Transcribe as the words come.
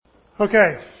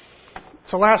Okay,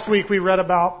 so last week we read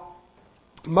about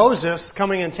Moses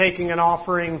coming and taking an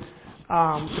offering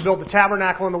to build the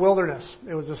tabernacle in the wilderness.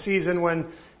 It was a season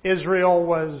when Israel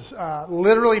was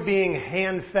literally being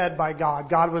hand-fed by God.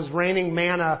 God was raining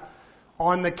manna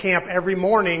on the camp every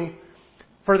morning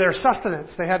for their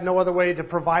sustenance. They had no other way to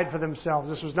provide for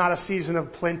themselves. This was not a season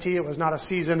of plenty. It was not a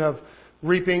season of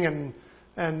reaping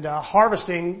and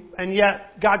harvesting. And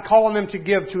yet God called on them to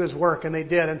give to His work, and they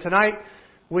did. And tonight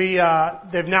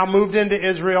they've now moved into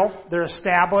Israel. They're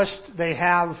established. They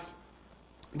have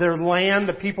their land.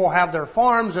 The people have their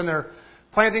farms, and they're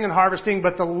planting and harvesting.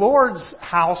 But the Lord's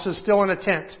house is still in a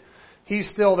tent.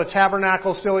 The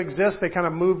tabernacle still exists. They kind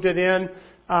of moved it in.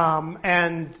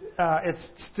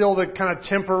 It's still the kind of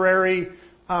temporary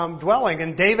dwelling.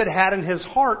 And David had in his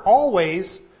heart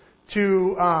always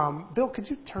to... Bill, could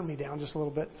you turn me down just a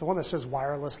little bit? It's the one that says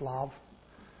wireless lav.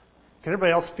 Can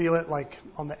everybody else feel it, like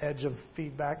on the edge of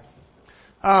feedback?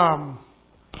 And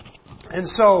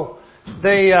so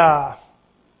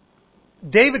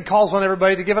David calls on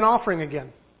everybody to give an offering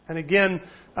again. And again,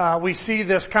 we see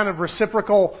this kind of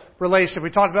reciprocal relationship.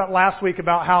 We talked about last week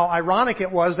about how ironic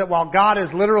it was that while God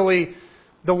is literally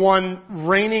the one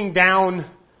raining down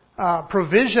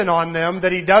provision on them,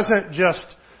 that He doesn't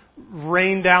just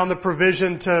rain down the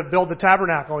provision to build the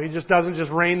tabernacle. He just doesn't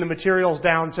just rain the materials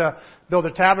down to build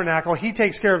the tabernacle. He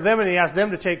takes care of them, and He asks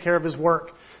them to take care of His work.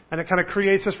 And it kind of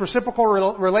creates this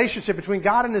reciprocal relationship between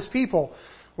God and His people,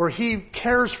 where He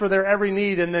cares for their every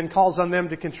need and then calls on them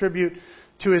to contribute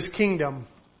to His kingdom.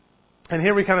 And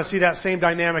here we kind of see that same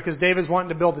dynamic as David's wanting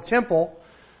to build the temple.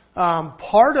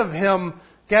 Part of him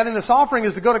gathering this offering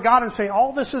is to go to God and say,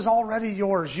 all this is already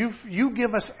yours. You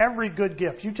give us every good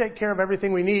gift. You take care of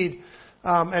everything we need.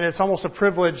 And it's almost a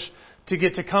privilege to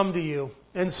get to come to You.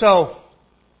 And so,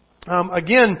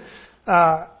 again,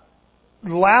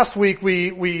 last week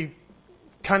we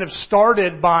kind of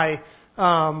started by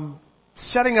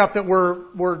setting up that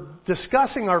we're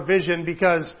discussing our vision,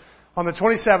 because on the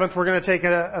 27th we're going to take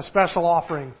a special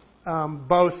offering,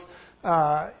 both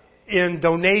in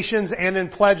donations and in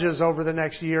pledges over the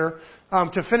next year,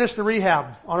 to finish the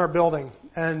rehab on our building.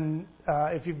 And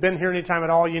if you've been here any time at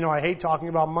all, you know I hate talking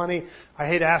about money. I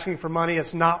hate asking for money.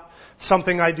 It's not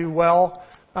something I do well.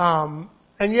 And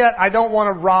yet I don't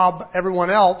want to rob everyone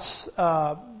else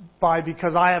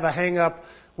because I have a hang-up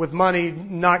with money,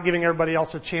 not giving everybody else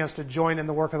a chance to join in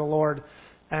the work of the Lord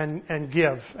and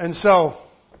give. And so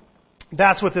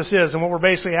that's what this is. And what we're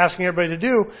basically asking everybody to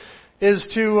do is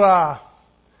to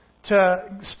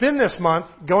spend this month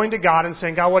going to God and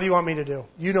saying, God, what do You want me to do?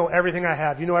 You know everything I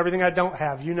have. You know everything I don't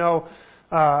have. You know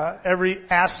every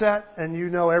asset, and You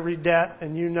know every debt,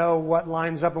 and You know what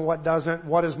lines up and what doesn't.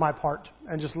 What is my part?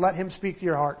 And just let Him speak to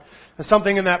your heart. And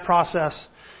something in that process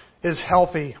is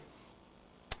healthy.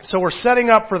 So we're setting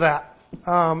up for that.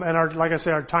 And like I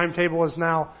said, our timetable is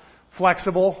now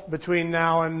flexible between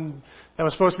now and it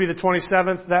was supposed to be the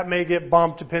 27th. That may get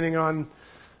bumped depending on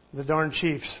the darn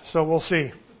Chiefs. So we'll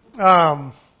see.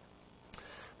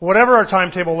 Whatever our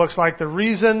timetable looks like, the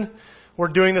reason we're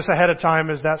doing this ahead of time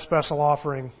is that special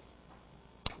offering.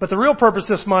 But the real purpose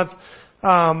this month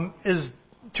is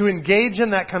to engage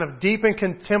in that kind of deep and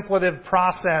contemplative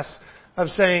process of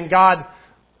saying, God,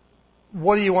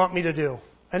 what do You want me to do?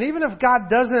 And even if God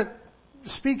doesn't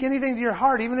speak anything to your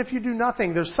heart, even if you do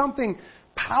nothing, there's something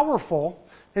powerful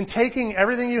in taking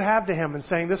everything you have to Him and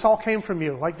saying, this all came from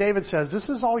You. Like David says, this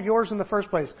is all yours in the first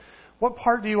place. What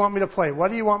part do You want me to play? What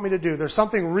do You want me to do? There's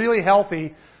something really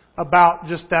healthy about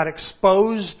just that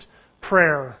exposed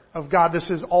prayer of, God, this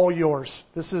is all Yours.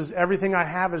 This is everything I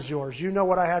have is Yours. You know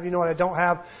what I have. You know what I don't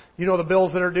have. You know the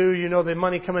bills that are due. You know the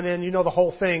money coming in. You know the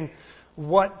whole thing.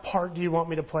 What part do You want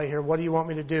me to play here? What do You want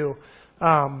me to do?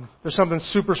 There's something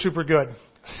super, super good.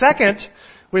 Second,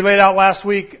 we laid out last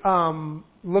week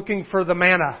looking for the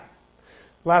manna.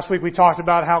 Last week we talked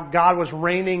about how God was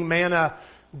raining manna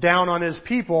down on His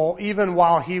people even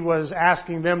while He was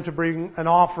asking them to bring an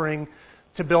offering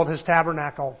to build His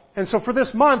tabernacle. And so for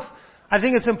this month, I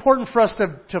think it's important for us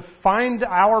to find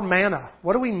our manna.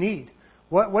 What do we need?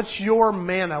 What's your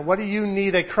manna? What do you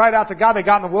need? They cried out to God. They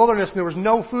got in the wilderness and there was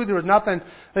no food. There was nothing. And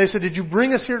they said, did You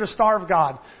bring us here to starve,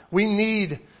 God? We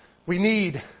need.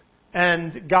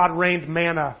 And God rained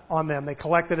manna on them. They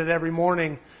collected it every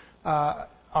morning,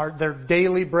 their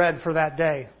daily bread for that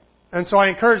day. And so I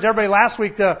encouraged everybody last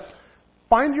week to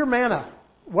find your manna.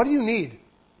 What do you need?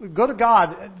 Go to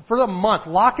God for the month.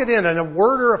 Lock it in a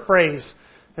word or a phrase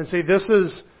and say, this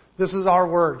is our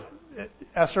word.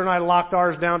 Esther and I locked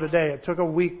ours down today. It took a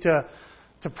week to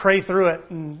pray through it,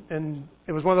 and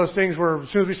it was one of those things where as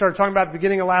soon as we started talking about it at the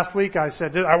beginning of last week, I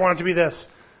said, I want it to be this.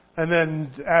 And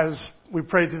then as we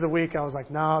prayed through the week, I was like,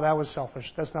 no, that was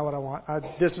selfish. That's not what I want.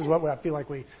 This is what I feel like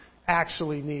we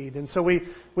actually need. And so we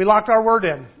locked our word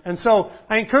in. And so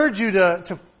I encourage you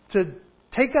to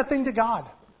take that thing to God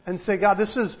and say, God,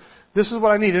 this is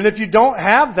what I need. And if you don't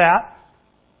have that,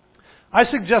 I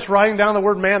suggest writing down the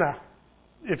word manna.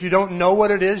 If you don't know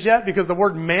what it is yet, because the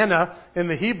word manna in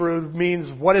the Hebrew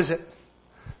means, what is it?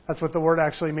 That's what the word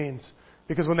actually means.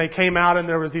 Because when they came out and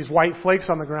there was these white flakes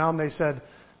on the ground, they said,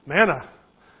 manna.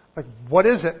 Like, what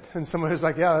is it? And someone was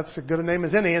like, yeah, that's as good a name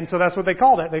as any. And so that's what they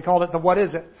called it. They called it the what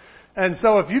is it. And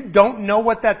so if you don't know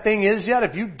what that thing is yet,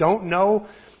 if you don't know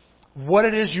what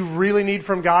it is you really need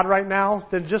from God right now,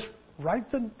 then just write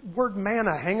the word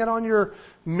manna, hang it on your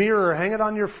mirror, hang it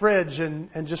on your fridge, and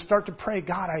just start to pray,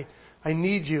 God, I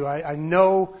need you. I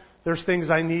know there's things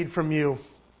I need from you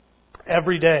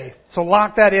every day. So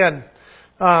lock that in.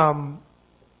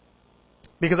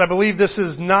 Because I believe this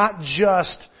is not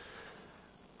just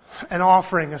an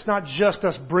offering. It's not just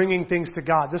us bringing things to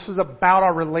God. This is about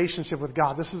our relationship with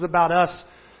God. This is about us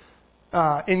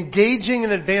engaging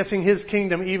and advancing His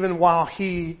kingdom even while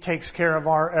He takes care of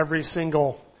our every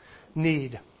single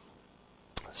need.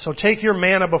 So take your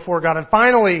manna before God. And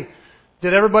finally,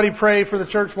 did everybody pray for the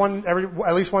church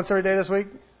at least once every day this week?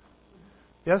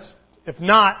 Yes? If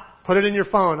not, put it in your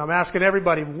phone. I'm asking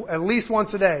everybody at least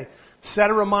once a day.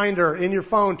 Set a reminder in your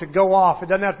phone to go off. It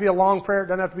doesn't have to be a long prayer. It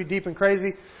doesn't have to be deep and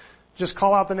crazy. Just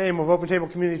call out the name of Open Table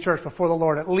Community Church before the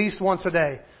Lord at least once a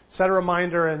day. Set a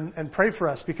reminder and pray for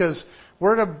us, because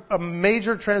we're in a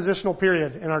major transitional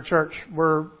period in our church.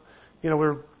 We're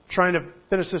trying to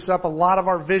finish this up. A lot of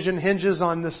our vision hinges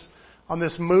on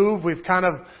this move. We've kind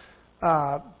of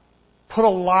put a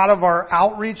lot of our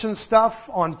outreach and stuff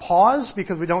on pause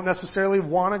because we don't necessarily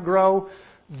want to grow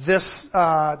this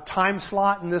time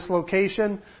slot in this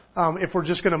location. If we're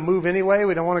just going to move anyway,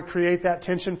 we don't want to create that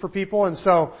tension for people. And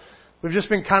so we've just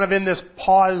been kind of in this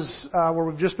pause where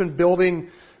we've just been building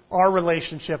our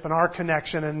relationship and our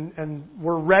connection, and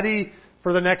we're ready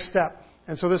for the next step.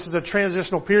 And so this is a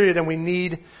transitional period, and we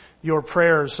need your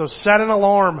prayers. So set an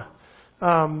alarm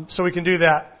so we can do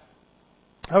that.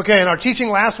 Okay, in our teaching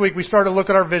last week, we started to look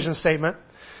at our vision statement.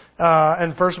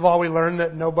 And first of all, we learned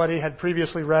that nobody had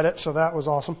previously read it, so that was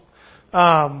awesome.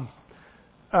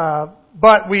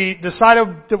 But we decided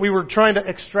that we were trying to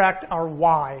extract our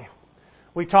why.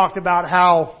 We talked about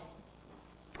how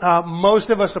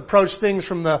most of us approach things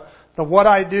from the what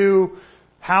I do,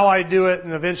 how I do it,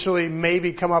 and eventually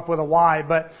maybe come up with a why.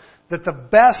 But that the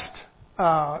best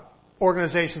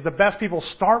organizations, the best people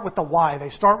start with the why. They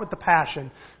start with the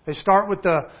passion. They start with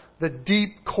the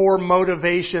deep core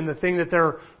motivation, the thing that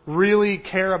they're really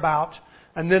care about,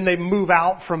 and then they move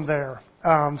out from there.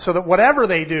 So that whatever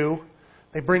they do,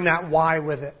 they bring that why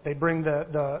with it. They bring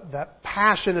that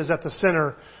passion is at the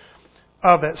center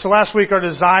of it. So last week our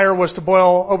desire was to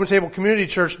boil Open Table Community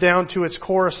Church down to its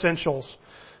core essentials,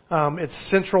 its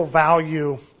central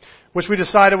value, which we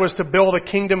decided was to build a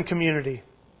kingdom community.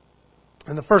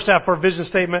 And the first half of our vision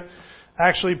statement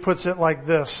actually puts it like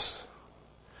this.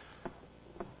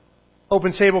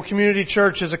 Open Table Community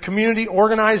Church is a community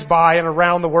organized by and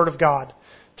around the Word of God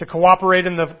to cooperate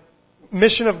in the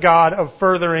mission of God of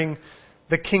furthering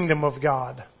the kingdom of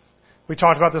God. We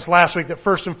talked about this last week, that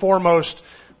first and foremost,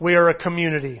 we are a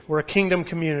community. We're a kingdom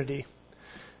community.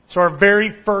 So our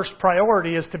very first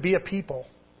priority is to be a people,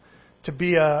 to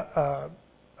be a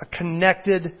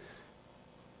connected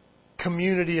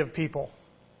community of people.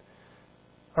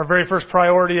 Our very first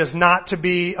priority is not to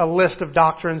be a list of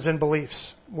doctrines and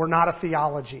beliefs. We're not a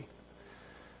theology.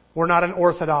 We're not an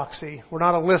orthodoxy. We're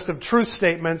not a list of truth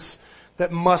statements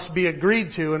that must be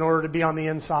agreed to in order to be on the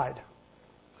inside.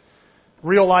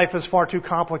 Real life is far too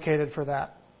complicated for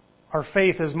that. Our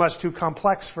faith is much too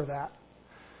complex for that.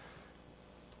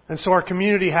 And so our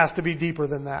community has to be deeper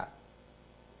than that.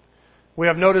 We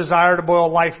have no desire to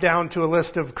boil life down to a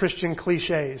list of Christian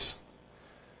cliches.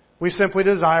 We simply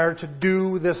desire to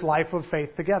do this life of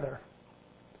faith together.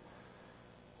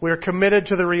 We are committed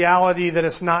to the reality that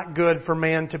it's not good for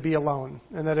man to be alone,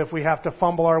 and that if we have to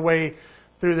fumble our way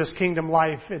through this kingdom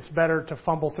life, it's better to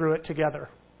fumble through it together.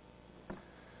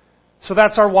 So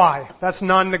that's our why. That's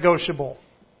non-negotiable.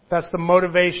 That's the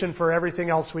motivation for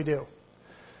everything else we do.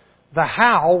 The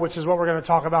how, which is what we're going to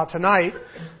talk about tonight,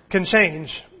 can change.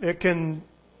 It's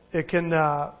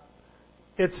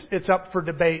up for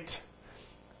debate.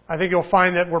 I think you'll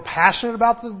find that we're passionate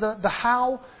about the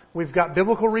how. We've got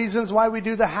biblical reasons why we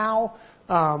do the how.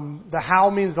 The how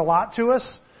means a lot to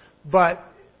us, but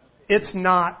it's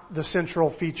not the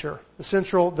central feature. The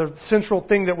central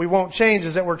thing that we won't change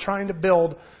is that we're trying to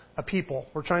build a people.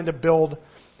 We're trying to build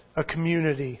a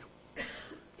community.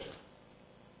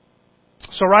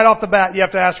 So right off the bat, you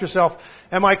have to ask yourself,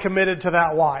 am I committed to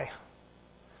that why?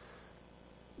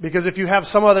 Because if you have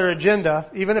some other agenda,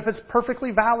 even if it's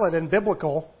perfectly valid and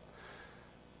biblical,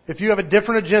 if you have a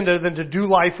different agenda than to do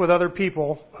life with other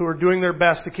people who are doing their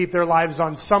best to keep their lives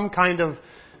on some kind of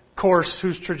course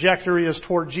whose trajectory is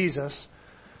toward Jesus,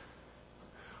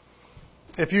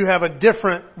 if you have a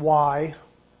different why,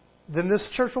 then this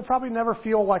church will probably never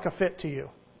feel like a fit to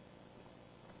you.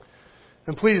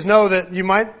 And please know that you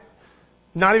might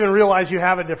not even realize you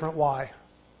have a different why.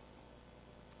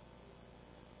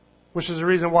 Which is the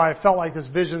reason why I felt like this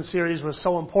vision series was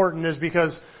so important, is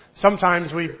because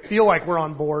sometimes we feel like we're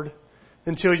on board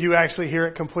until you actually hear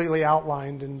it completely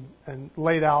outlined and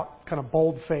laid out, kind of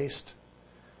bold-faced.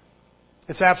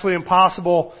 It's absolutely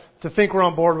impossible to think we're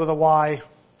on board with a why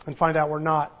and find out we're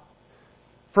not.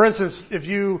 For instance, if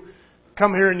you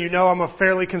come here and you know I'm a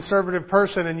fairly conservative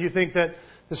person and you think that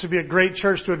this would be a great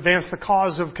church to advance the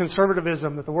cause of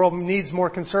conservatism, that the world needs more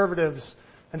conservatives,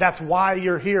 and that's why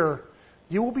you're here,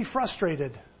 you will be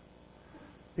frustrated.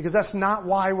 Because that's not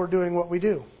why we're doing what we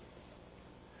do.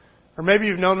 Or maybe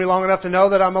you've known me long enough to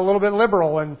know that I'm a little bit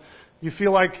liberal and you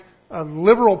feel like a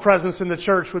liberal presence in the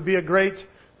church would be a great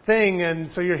thing, and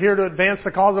so you're here to advance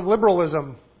the cause of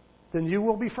liberalism. Then you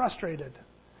will be frustrated.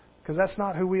 Because that's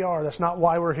not who we are. That's not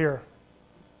why we're here.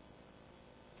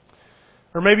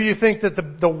 Or maybe you think that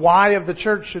the why of the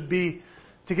church should be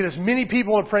to get as many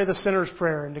people to pray the sinner's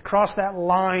prayer and to cross that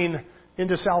line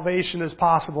into salvation as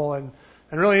possible. And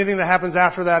really anything that happens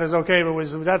after that is okay,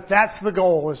 but that's the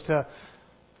goal, is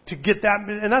to get that.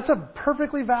 And that's a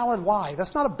perfectly valid why.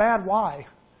 That's not a bad why.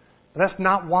 But that's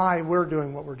not why we're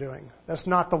doing what we're doing. That's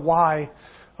not the why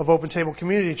of Open Table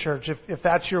Community Church. If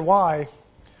that's your why,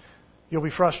 you'll be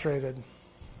frustrated.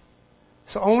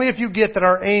 So only if you get that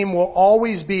our aim will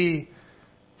always be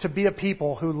to be a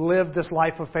people who live this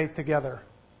life of faith together.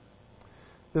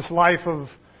 This life of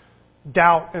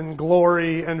doubt and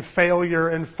glory and failure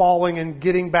and falling and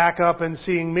getting back up and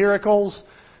seeing miracles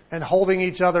and holding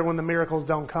each other when the miracles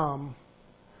don't come.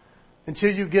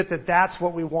 Until you get that that's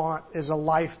what we want, is a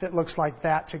life that looks like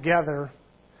that together,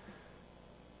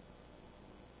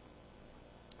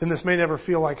 then this may never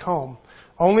feel like home.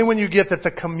 Only when you get that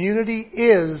the community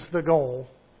is the goal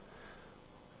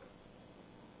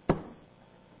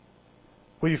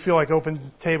will you feel like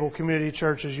Open Table Community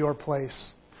Church is your place.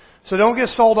 So don't get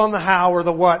sold on the how or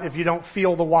the what if you don't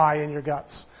feel the why in your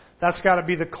guts. That's got to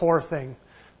be the core thing,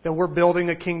 that we're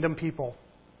building a kingdom people.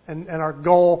 And our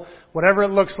goal, whatever it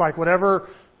looks like, whatever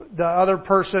the other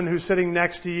person who's sitting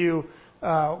next to you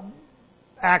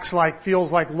acts like,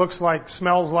 feels like, looks like,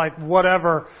 smells like,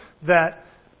 whatever, that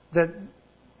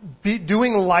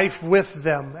doing life with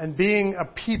them and being a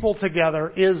people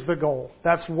together is the goal.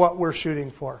 That's what we're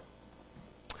shooting for.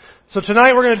 So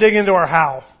tonight we're going to dig into our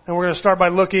how, and we're going to start by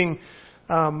looking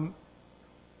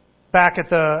back at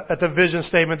the vision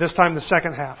statement. This time, the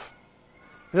second half.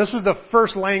 This was the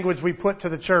first language we put to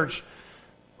the church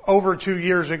over 2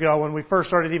 years ago when we first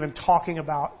started even talking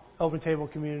about Open Table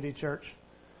Community Church.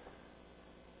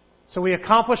 So we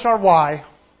accomplish our why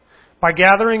by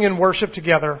gathering in worship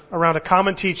together around a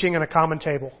common teaching and a common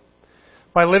table,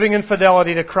 by living in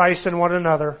fidelity to Christ and one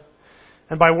another,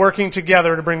 and by working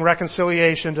together to bring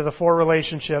reconciliation to the 4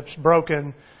 relationships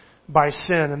broken by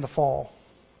sin and the fall.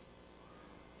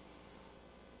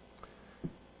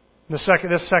 This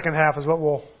second half is what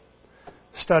we'll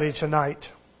study tonight.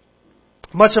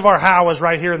 Much of our how is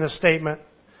right here in this statement.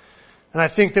 And I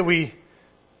think that we'll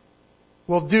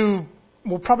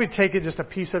probably take it just a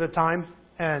piece at a time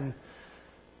and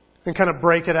kind of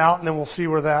break it out, and then we'll see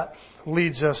where that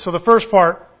leads us. So the first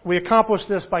part, we accomplish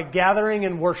this by gathering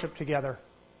in worship together.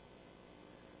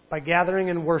 By gathering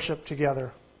in worship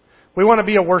together. We want to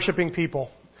be a worshiping people.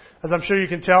 As I'm sure you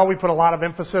can tell, we put a lot of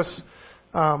emphasis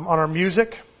on our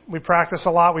music. We practice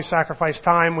a lot. We sacrifice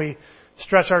time. We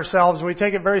stretch ourselves, and we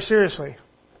take it very seriously.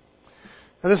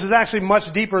 And this is actually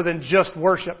much deeper than just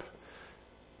worship,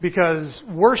 because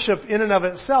worship in and of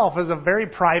itself is a very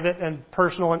private and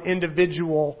personal and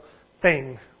individual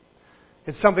thing.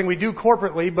 It's something we do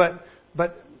corporately,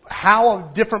 but how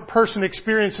a different person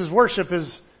experiences worship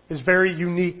is very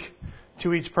unique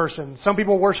to each person. Some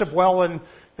people worship well in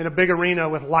a big arena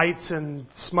with lights and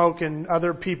smoke and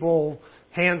other people,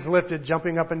 hands lifted,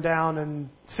 jumping up and down and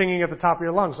singing at the top of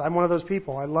your lungs. I'm one of those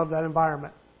people. I love that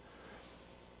environment.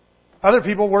 Other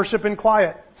people worship in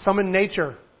quiet, some in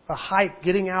nature, a hike,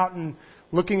 getting out and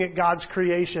looking at God's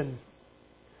creation.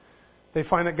 They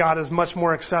find that God is much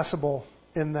more accessible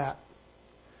in that.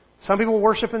 Some people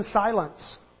worship in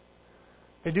silence.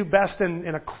 They do best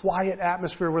in a quiet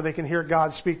atmosphere where they can hear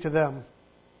God speak to them.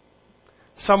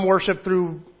 Some worship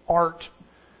through art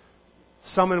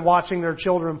some in watching their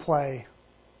children play.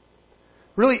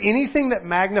 Really, anything that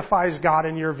magnifies God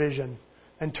in your vision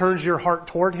and turns your heart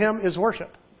toward Him is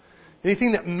worship.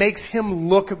 Anything that makes Him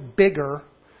look bigger.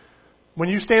 When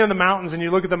you stand in the mountains and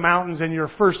you look at the mountains and your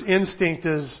first instinct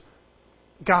is,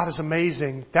 God is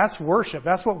amazing. That's worship.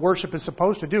 That's what worship is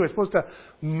supposed to do. It's supposed to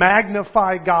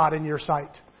magnify God in your sight.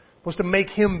 It's supposed to make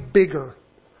Him bigger.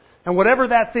 And whatever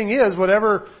that thing is,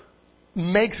 whatever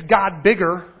makes God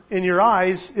bigger in your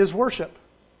eyes is worship.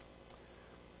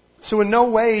 So in no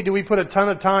way do we put a ton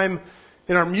of time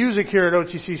in our music here at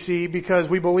OTCC because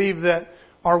we believe that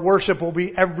our worship will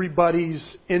be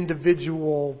everybody's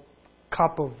individual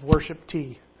cup of worship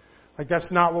tea. Like,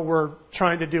 that's not what we're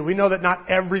trying to do. We know that not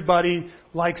everybody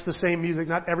likes the same music.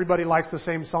 Not everybody likes the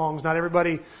same songs. Not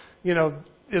everybody,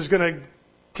 is going to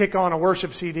kick on a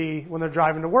worship CD when they're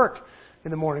driving to work in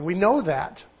the morning. We know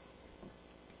that.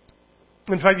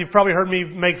 In fact, you've probably heard me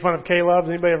make fun of K-Love.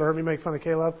 Has anybody ever heard me make fun of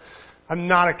K-Love? I'm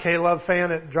not a K-Love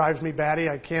fan. It drives me batty.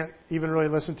 I can't even really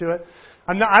listen to it.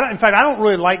 In fact, I don't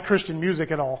really like Christian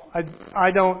music at all.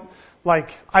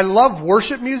 I love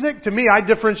worship music. To me, I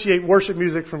differentiate worship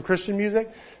music from Christian music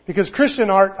because Christian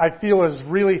art, I feel, is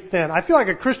really thin. I feel like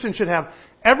a Christian should have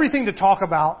everything to talk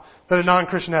about that a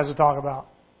non-Christian has to talk about.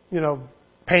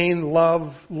 Pain,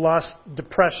 love, lust,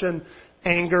 depression,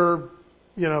 anger,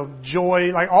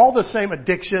 joy, like all the same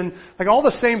addiction, like all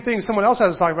the same things someone else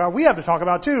has to talk about, we have to talk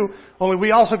about too, only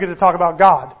we also get to talk about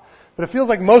God. But it feels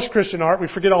like most Christian art, we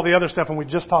forget all the other stuff and we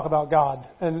just talk about God.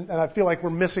 And I feel like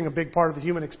we're missing a big part of the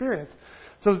human experience.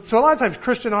 So a lot of times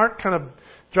Christian art kind of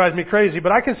drives me crazy,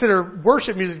 but I consider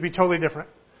worship music to be totally different.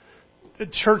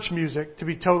 Church music to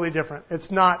be totally different.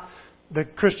 It's not the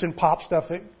Christian pop stuff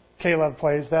that Caleb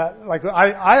plays.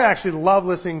 I actually love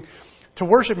listening to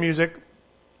worship music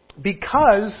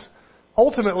because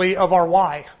ultimately of our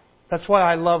why. That's why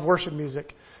I love worship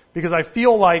music. Because I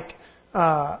feel like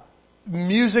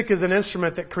music is an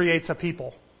instrument that creates a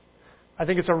people. I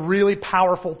think it's a really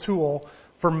powerful tool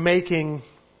for making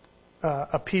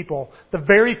a people. The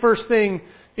very first thing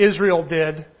Israel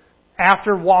did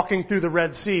after walking through the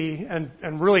Red Sea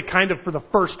and really kind of for the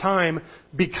first time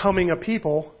becoming a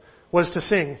people was to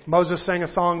sing. Moses sang a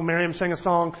song, Miriam sang a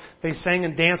song, they sang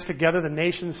and danced together, the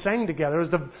nations sang together.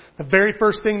 It was the very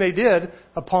first thing they did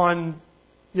upon,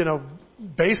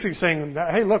 basically saying,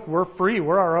 hey, look, we're free,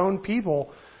 we're our own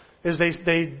people, is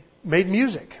they made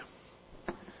music.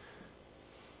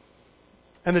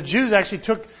 And the Jews actually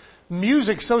took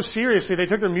music so seriously, they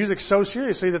took their music so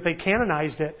seriously that they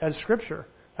canonized it as Scripture.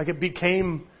 Like it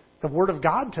became the Word of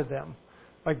God to them.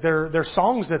 Like their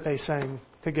songs that they sang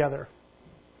together.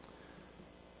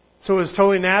 So it was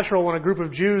totally natural when a group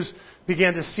of Jews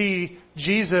began to see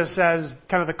Jesus as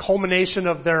kind of the culmination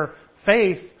of their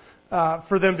faith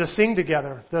for them to sing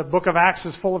together. The book of Acts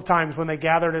is full of times when they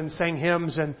gathered and sang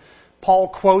hymns, and Paul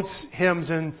quotes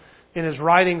hymns in his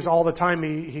writings all the time.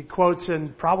 He quotes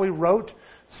and probably wrote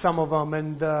some of them.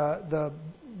 And the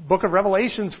book of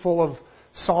Revelation's full of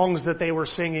songs that they were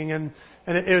singing. And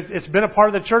it's been a part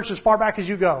of the church as far back as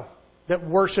you go. That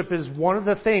worship is one of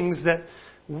the things that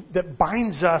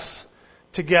binds us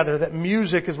together, that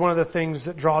music is one of the things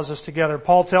that draws us together.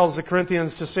 Paul tells the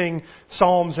Corinthians to sing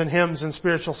psalms and hymns and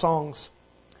spiritual songs.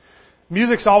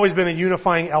 Music's always been a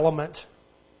unifying element.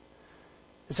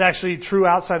 It's actually true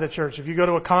outside the church. If you go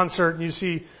to a concert and you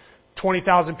see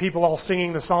 20,000 people all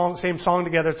singing the same song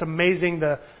together, it's amazing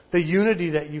the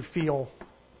unity that you feel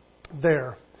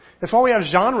there. That's why we have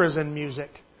genres in music.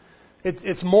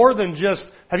 It's more than just...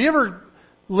 Have you ever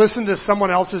listen to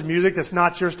someone else's music that's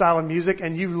not your style of music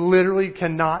and you literally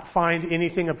cannot find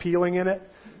anything appealing in it?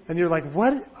 And you're like,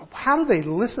 what? How do they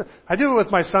listen? I do it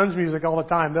with my son's music all the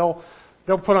time. They'll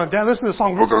put on, Dad, listen to the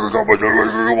song.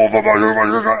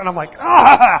 And I'm like,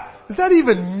 is that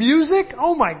even music?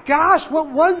 Oh my gosh, what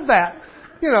was that?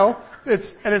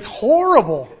 It's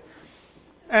horrible.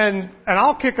 And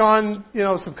I'll kick on,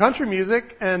 some country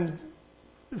music and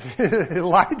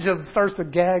Elijah starts to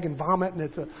gag and vomit and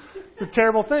it's a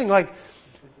terrible thing.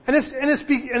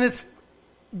 It's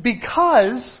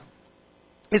because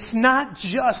it's not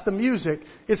just the music;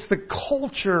 it's the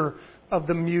culture of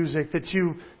the music that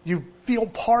you feel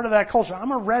part of that culture.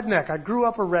 I'm a redneck. I grew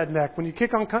up a redneck. When you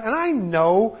kick on, and I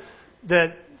know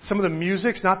that some of the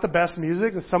music's not the best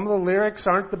music, and some of the lyrics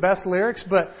aren't the best lyrics,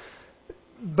 but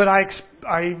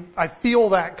I feel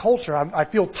that culture. I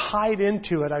feel tied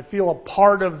into it. I feel a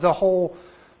part of the whole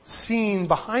scene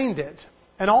behind it.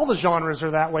 And all the genres are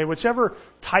that way. Whichever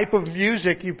type of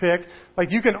music you pick,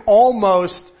 like you can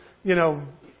almost,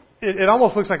 it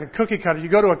almost looks like a cookie cutter. You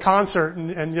go to a concert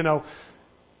and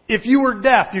if you were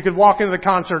deaf, you could walk into the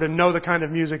concert and know the kind of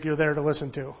music you're there to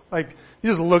listen to. Like, you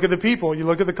just look at the people, you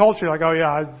look at the culture, like, oh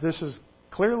yeah, this is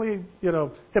clearly,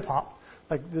 hip hop.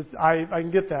 Like, I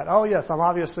can get that. Oh yes, I'm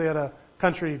obviously at a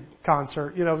country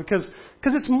concert, because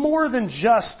it's more than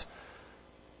just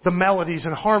the melodies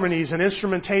and harmonies and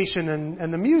instrumentation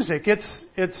and the music.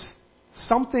 It's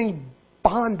something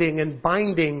bonding and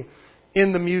binding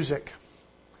in the music.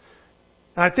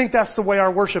 And I think that's the way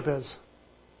our worship is.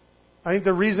 I think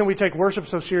the reason we take worship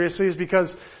so seriously is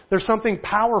because there's something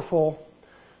powerful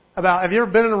about... Have you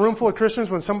ever been in a room full of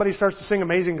Christians when somebody starts to sing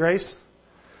Amazing Grace?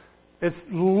 It's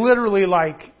literally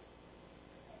like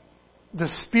the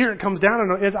Spirit comes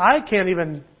down and I can't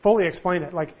even fully explain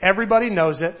it. Like, everybody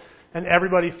knows it and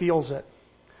everybody feels it.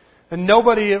 And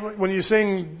nobody, when you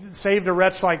sing Saved a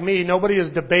Wretch Like Me, nobody is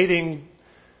debating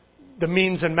the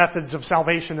means and methods of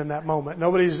salvation in that moment.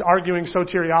 Nobody's arguing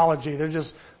soteriology.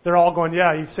 They're all going,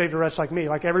 yeah, He saved a wretch like me.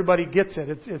 Like, everybody gets it.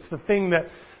 It's the thing that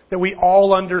we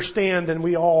all understand and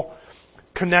we all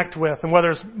connect with. And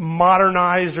whether it's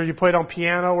modernized or you play it on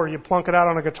piano or you plunk it out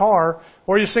on a guitar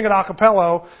or you sing it a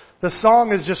cappella, the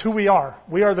song is just who we are.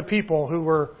 We are the people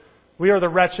we are the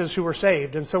wretches who were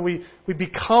saved. And so we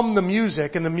become the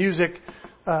music, and the music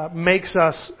makes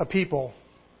us a people.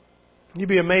 You'd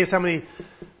be amazed how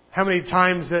many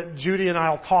times that Judy and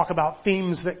I will talk about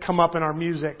themes that come up in our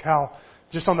music, how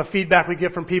just on the feedback we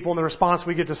get from people and the response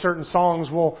we get to certain songs,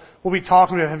 we'll be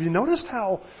talking about, have you noticed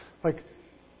how, like,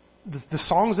 the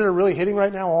songs that are really hitting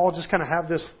right now all just kind of have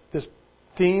this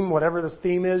theme, whatever this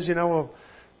theme is, of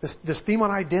this theme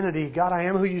on identity. God, I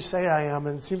am who you say I am.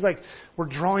 And it seems like we're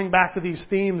drawing back to these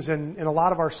themes in a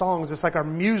lot of our songs. It's like our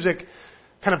music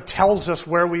kind of tells us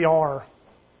where we are,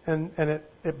 and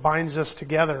it binds us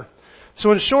together.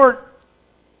 So in short,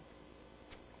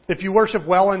 if you worship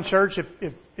well in church,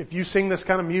 if you sing this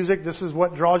kind of music, this is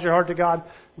what draws your heart to God,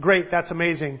 great, that's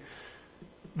amazing.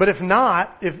 But if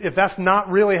not, if that's not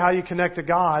really how you connect to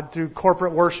God through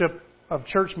corporate worship of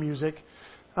church music,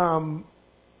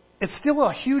 it's still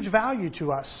a huge value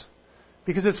to us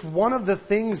because it's one of the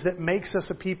things that makes us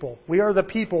a people. We are the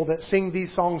people that sing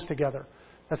these songs together.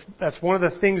 That's one of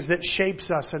the things that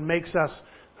shapes us and makes us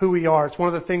who we are. It's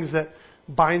one of the things that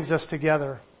binds us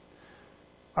together.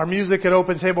 Our music at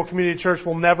Open Table Community Church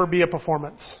will never be a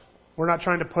performance. We're not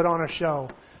trying to put on a show.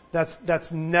 That's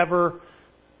never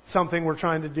something we're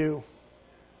trying to do.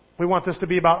 We want this to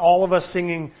be about all of us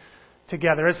singing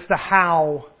together. It's the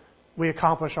how we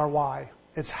accomplish our why.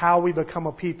 It's how we become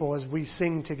a people as we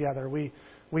sing together. We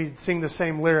sing the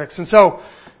same lyrics. And so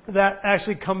that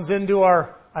actually comes into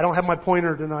our... I don't have my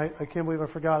pointer tonight. I can't believe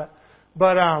I forgot it.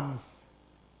 But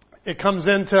it comes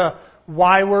into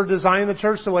why we're designing the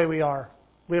church the way we are.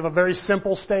 We have a very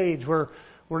simple stage. We're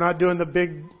not doing the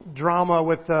big drama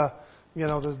with the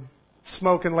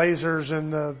smoke and lasers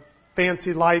and the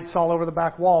fancy lights all over the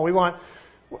back wall.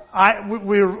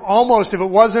 We're almost, if it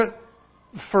wasn't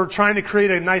for trying to create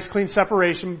a nice clean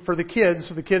separation for the kids,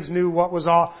 so the kids knew what was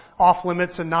off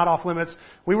limits and not off limits,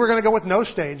 we were going to go with no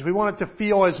stage. We want it to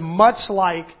feel as much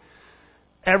like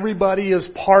everybody is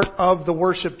part of the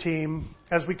worship team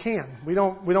as we can. We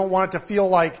don't want it to feel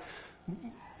like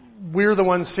we're the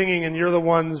ones singing and you're the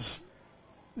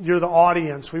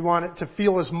audience. We want it to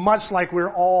feel as much like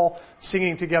we're all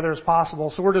singing together as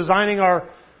possible. So we're designing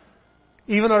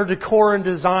even our decor and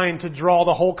design to draw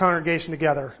the whole congregation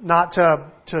together, not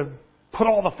to put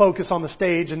all the focus on the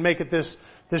stage and make it this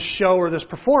show or this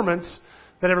performance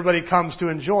that everybody comes to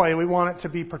enjoy. We want it to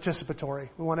be participatory.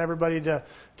 We want everybody to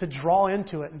draw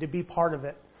into it and to be part of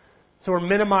it. So we're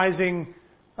minimizing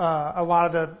a lot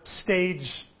of the stage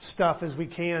stuff as we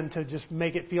can to just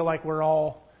make it feel like we're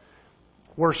all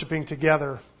worshiping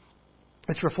together.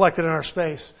 It's reflected in our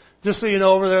space. Just so you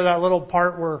know, over there, that little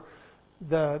part where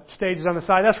the stage is on the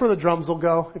side, that's where the drums will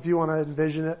go, if you want to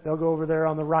envision it. They'll go over there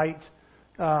on the right.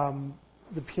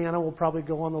 The piano will probably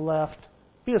go on the left.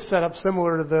 Be a setup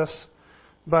similar to this.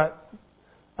 But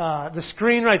the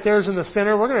screen right there is in the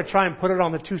center. We're going to try and put it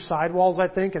on the two side walls, I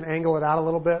think, and angle it out a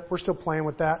little bit. We're still playing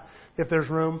with that, if there's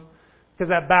room. Because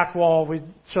that back wall we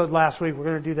showed last week, we're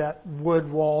going to do that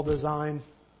wood wall design.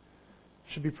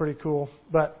 Should be pretty cool.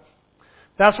 But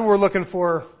that's what we're looking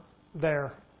for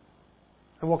there.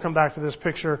 And we'll come back to this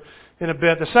picture in a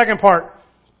bit. The second part.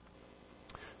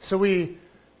 So we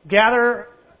gather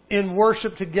in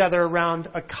worship together around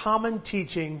a common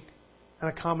teaching and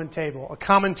a common table. A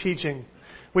common teaching.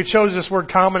 We chose this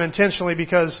word common intentionally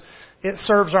because it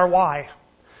serves our why.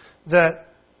 That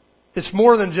it's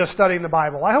more than just studying the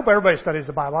Bible. I hope everybody studies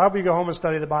the Bible. I hope you go home and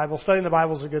study the Bible. Studying the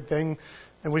Bible is a good thing,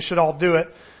 and we should all do it.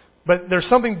 But there's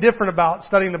something different about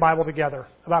studying the Bible together,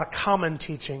 about a common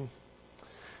teaching.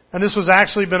 And this was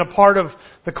actually been a part of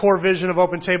the core vision of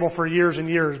Open Table for years and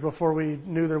years before we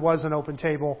knew there was an Open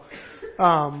Table.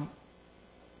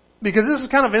 Because this is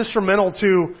kind of instrumental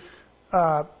to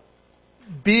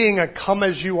being a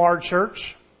come-as-you-are church.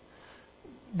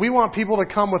 We want people to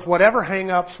come with whatever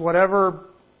hang-ups, whatever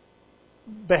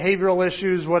behavioral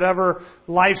issues, whatever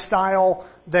lifestyle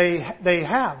they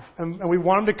have. And we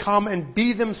want them to come and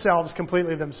be themselves,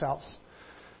 completely themselves.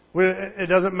 It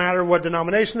doesn't matter what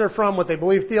denomination they're from, what they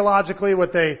believe theologically,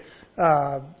 what they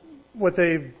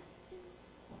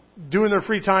do in their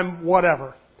free time,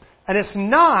 whatever. And it's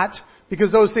not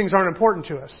because those things aren't important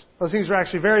to us. Those things are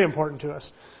actually very important to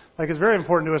us. Like, it's very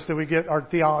important to us that we get our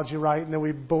theology right and that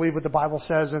we believe what the Bible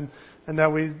says and that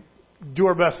we do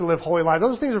our best to live holy lives.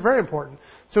 Those things are very important.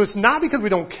 So it's not because we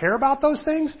don't care about those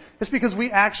things. It's because we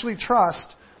actually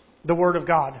trust the Word of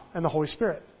God and the Holy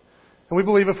Spirit. And we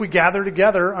believe if we gather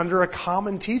together under a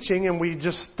common teaching and we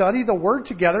just study the Word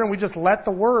together and we just let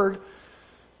the Word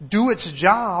do its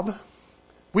job,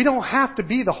 we don't have to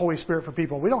be the Holy Spirit for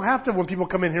people. We don't have to, when people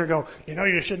come in here, go,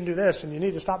 you shouldn't do this and you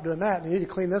need to stop doing that and you need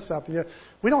to clean this up.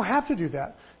 We don't have to do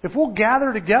that. If we'll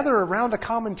gather together around a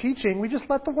common teaching, we just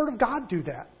let the Word of God do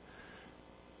that.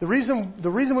 The reason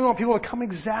we want people to come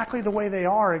exactly the way they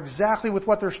are, exactly with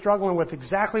what they're struggling with,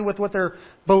 exactly with what they're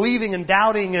believing and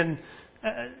doubting, and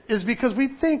is because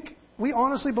we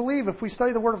honestly believe if we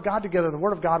study the Word of God together, the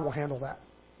Word of God will handle that.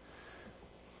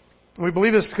 And we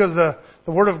believe this because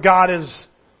the Word of God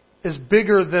is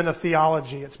bigger than a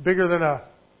theology. It's bigger than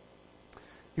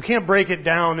you can't break it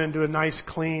down into a nice,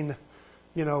 clean,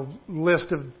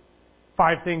 list of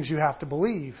 5 things you have to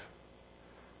believe.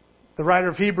 The writer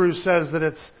of Hebrews says that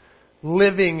it's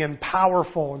living and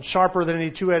powerful and sharper than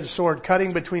any two-edged sword,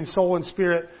 cutting between soul and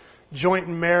spirit, joint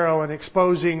and marrow, and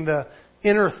exposing the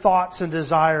inner thoughts and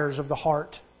desires of the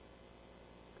heart.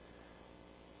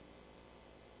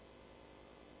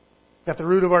 At the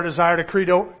root of our desire to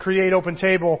create Open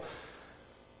Table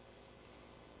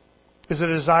is a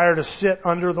desire to sit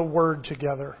under the Word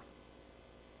together.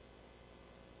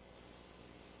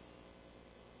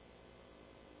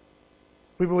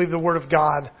 We believe the Word of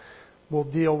God will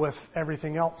deal with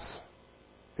everything else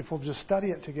if we'll just study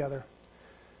it together.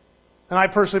 And I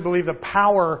personally believe the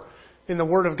power in the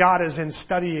Word of God is in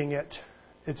studying it.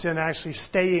 It's in actually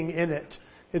staying in it.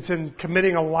 It's in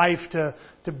committing a life to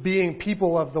being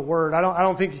people of the Word. I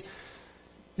don't think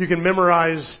you can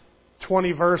memorize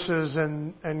 20 verses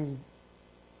and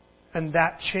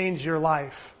that change your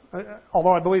life.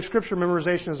 Although I believe Scripture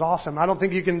memorization is awesome, I don't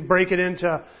think you can break it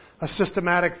into a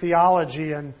systematic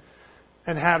theology and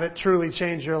have it truly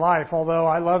change your life. Although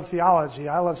I love theology,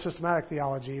 I love systematic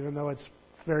theology, even though it's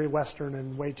very Western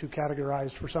and way too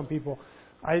categorized for some people.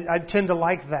 I tend to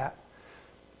like that.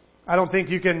 I don't think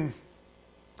you can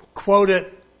quote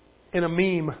it in a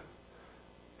meme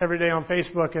every day on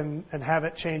Facebook and have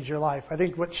it change your life. I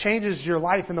think what changes your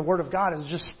life in the Word of God is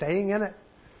just staying in it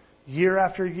year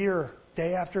after year,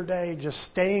 day after day, just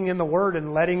staying in the Word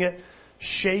and letting it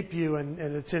shape you. And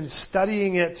it's in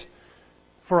studying it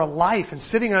for a life and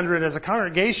sitting under it as a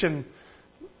congregation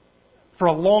for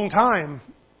a long time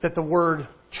that the Word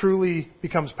truly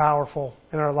becomes powerful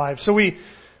in our lives. So we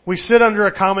sit under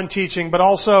a common teaching, but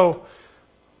also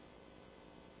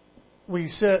we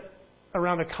sit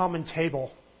around a common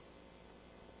table.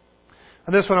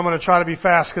 And this one I'm going to try to be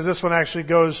fast because this one actually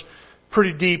goes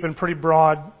pretty deep and pretty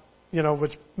broad,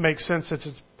 which makes sense since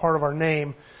it's part of our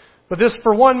name. But this,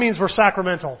 for one, means we're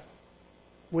sacramental.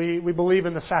 We believe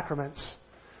in the sacraments,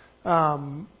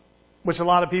 which a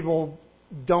lot of people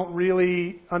don't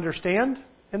really understand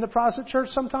in the Protestant church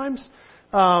sometimes.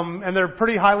 And they're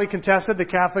pretty highly contested. The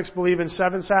Catholics believe in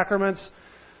 7 sacraments.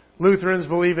 Lutherans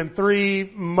believe in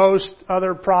 3. Most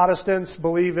other Protestants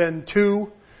believe in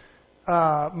 2.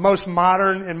 Most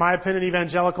modern, in my opinion,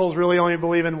 evangelicals really only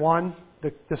believe in 1,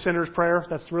 the sinner's prayer.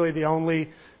 That's really the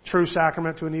only true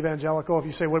sacrament to an evangelical. If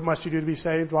you say, what must you do to be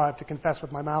saved? Well, I have to confess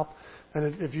with my mouth.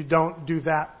 And if you don't do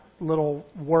that little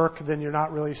work, then you're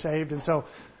not really saved. And so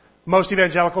most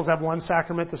evangelicals have 1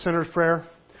 sacrament, the sinner's prayer.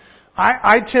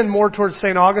 I tend more towards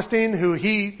St. Augustine, who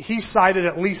he cited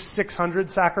at least 600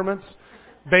 sacraments,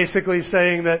 basically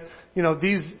saying that,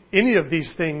 any of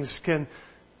these things can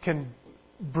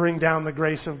bring down the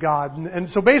grace of God. And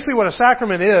so basically what a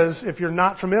sacrament is, if you're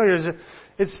not familiar, is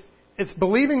it's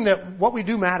believing that what we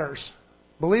do matters.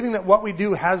 Believing that what we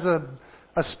do has a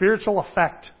spiritual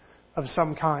effect of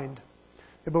some kind.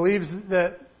 It believes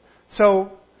that,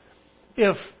 so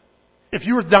if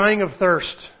you were dying of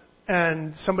thirst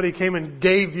and somebody came and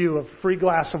gave you a free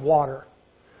glass of water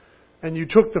and you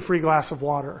took the free glass of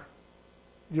water,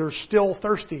 you're still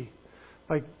thirsty.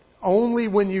 Like, only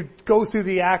when you go through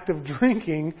the act of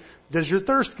drinking does your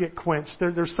thirst get quenched.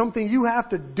 There's something you have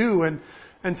to do,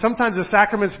 and sometimes the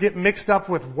sacraments get mixed up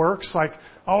with works, like,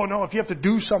 oh no, if you have to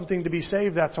do something to be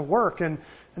saved, that's a work. And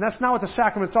that's not what the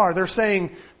sacraments are. They're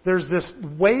saying there's this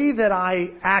way that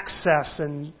I access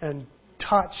and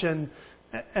touch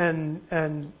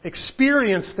and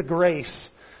experience the grace,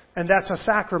 and that's a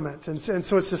sacrament. And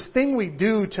so it's this thing we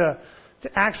do to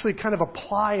actually kind of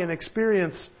apply and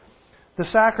experience the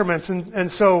sacraments. And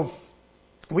so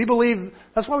we believe,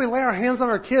 that's why we lay our hands on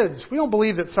our kids. We don't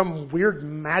believe that some weird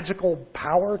magical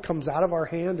power comes out of our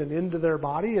hand and into their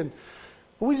body.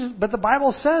 But the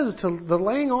Bible says to the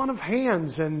laying on of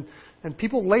hands, and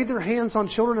people lay their hands on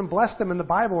children and bless them in the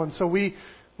Bible. And so we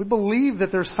believe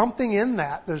that there's something in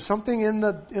that. There's something in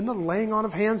the laying on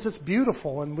of hands that's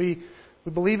beautiful. And we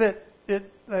believe it.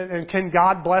 And can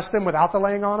God bless them without the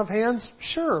laying on of hands?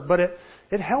 Sure. But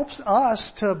it helps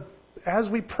us to, as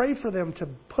we pray for them, to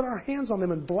put our hands on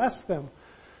them and bless them.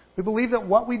 We believe that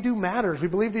what we do matters. We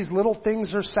believe these little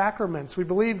things are sacraments. We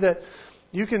believe that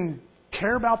you can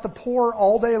care about the poor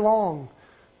all day long,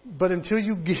 but until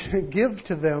you give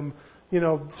to them,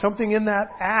 something in that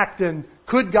act, and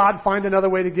could God find another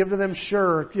way to give to them?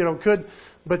 Sure,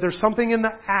 but there's something in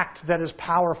the act that is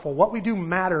powerful. What we do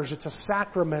matters. It's a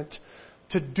sacrament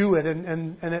to do it,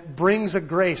 and it brings a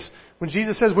grace. When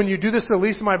Jesus says, when you do this to the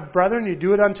least of my brethren, you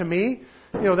do it unto me,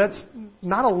 that's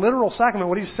not a literal sacrament.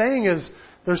 What he's saying is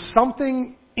there's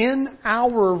something in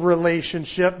our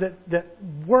relationship that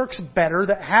works better,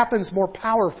 that happens more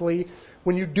powerfully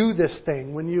when you do this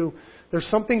thing. There's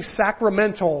something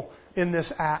sacramental in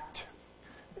this act.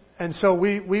 And so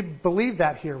we believe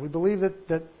that here. We believe that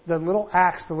the little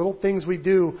acts, the little things we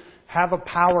do have a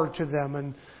power to them.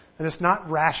 And it's not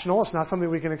rational. It's not something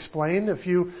we can explain. If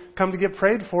you come to get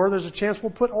prayed for, there's a chance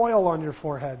we'll put oil on your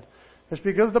forehead. It's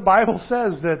because the Bible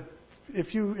says that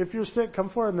if you're sick, come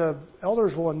forward and the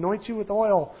elders will anoint you with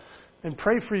oil and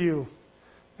pray for you.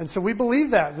 And so we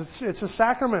believe that. It's a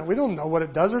sacrament. We don't know what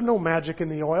it does. There's no magic in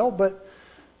the oil, but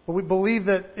we believe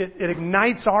that it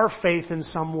ignites our faith in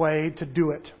some way to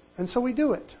do it. And so we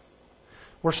do it.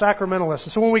 We're sacramentalists.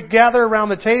 And so when we gather around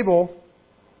the table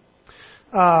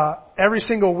every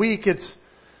single week,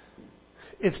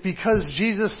 it's because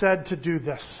Jesus said to do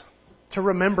this, to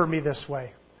remember me this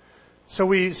way. So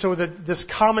this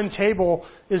common table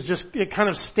is just, it kind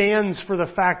of stands for the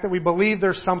fact that we believe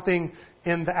there's something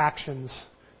in the actions.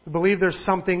 We believe there's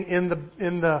something in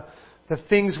the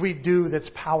things we do that's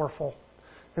powerful.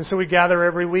 And so we gather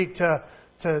every week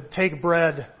to take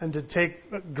bread and to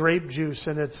take grape juice,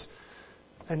 and it's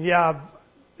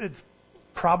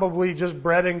probably just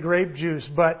bread and grape juice,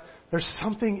 but there's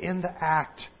something in the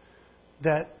act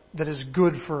that is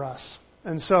good for us.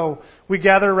 And so we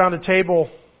gather around a table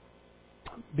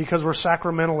because we're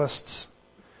sacramentalists.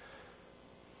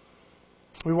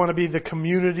 We want to be the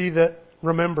community that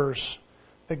remembers,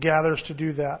 that gathers to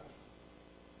do that.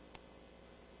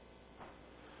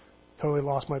 Totally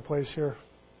lost my place here.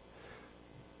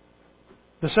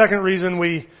 The second reason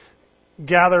we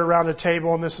gather around a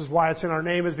table, and this is why it's in our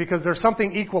name, is because there's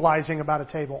something equalizing about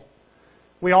a table.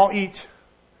 We all eat.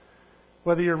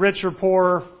 Whether you're rich or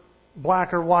poor,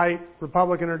 black or white,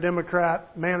 Republican or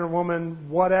Democrat, man or woman,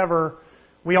 whatever,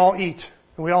 we all eat.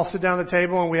 And we all sit down at the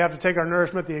table and we have to take our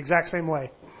nourishment the exact same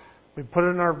way. We put it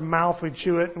in our mouth, we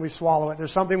chew it, and we swallow it.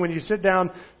 There's something when you sit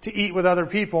down to eat with other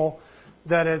people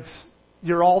that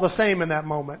you're all the same in that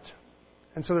moment.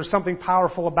 And so there's something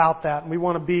powerful about that, and we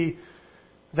want to be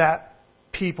that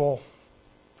people.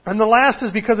 And the last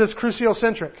is because it's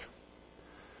cruciocentric.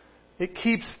 It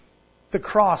keeps the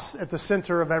cross at the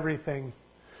center of everything.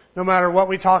 No matter what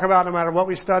we talk about, no matter what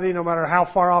we study, no matter how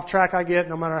far off track I get,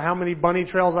 no matter how many bunny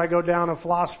trails I go down of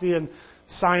philosophy and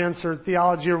science or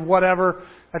theology or whatever,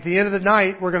 at the end of the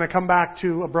night, we're going to come back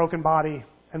to a broken body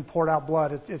and poured out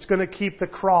blood. It's going to keep the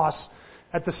cross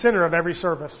at the center of every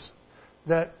service.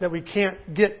 That we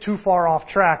can't get too far off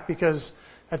track, because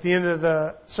at the end of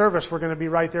the service, we're going to be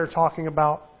right there talking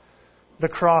about the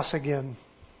cross again.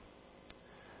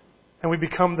 And we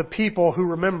become the people who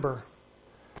remember.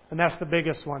 And that's the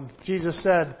biggest one. Jesus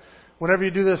said, whenever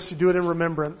you do this, you do it in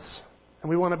remembrance. And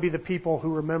we want to be the people who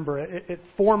remember. It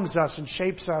forms us and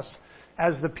shapes us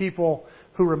as the people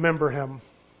who remember Him.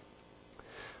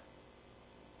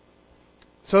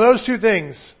 So those two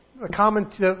things,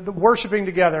 the worshiping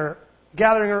together,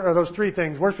 gathering, or those three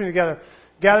things, worshiping together,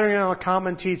 gathering on a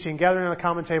common teaching, gathering on a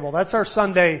common table. That's our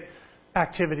Sunday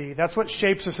activity. That's what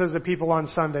shapes us as the people on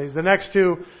Sundays. The next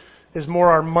two is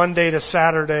more our Monday to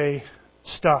Saturday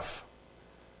stuff.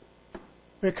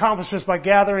 We accomplish this by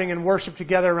gathering in worship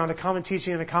together around a common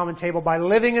teaching and a common table, by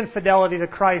living in fidelity to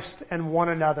Christ and one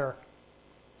another.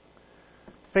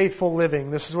 Faithful living.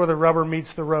 This is where the rubber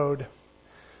meets the road.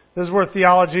 This is where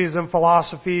theologies and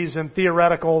philosophies and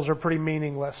theoreticals are pretty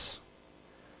meaningless.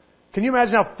 Can you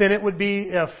imagine how thin it would be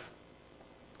if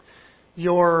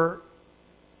your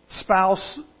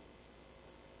spouse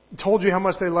told you how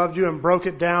much they loved you and broke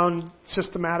it down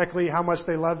systematically how much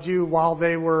they loved you while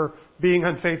they were being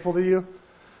unfaithful to you?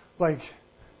 Like,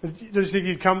 do you think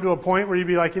you'd come to a point where you'd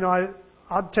be like,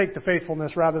 I'd take the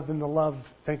faithfulness rather than the love.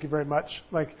 Thank you very much.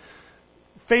 Like,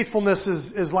 faithfulness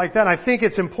is like that. I think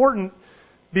it's important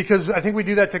because I think we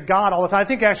do that to God all the time. I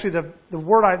think actually the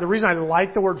reason I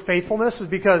like the word faithfulness is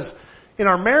because in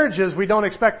our marriages we don't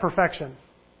expect perfection.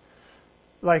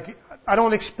 Like, I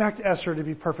don't expect Esther to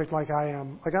be perfect like I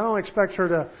am. Like, I don't expect her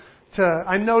to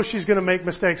I know she's going to make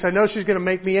mistakes. I know she's going to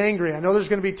make me angry. I know there's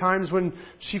going to be times when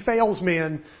she fails me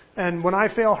and when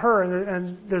I fail her.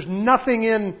 And there's nothing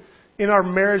in our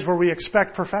marriage where we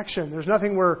expect perfection. There's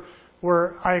nothing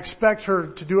where I expect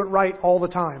her to do it right all the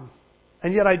time.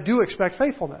 And yet I do expect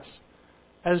faithfulness,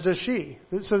 as does she.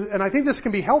 And I think this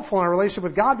can be helpful in our relationship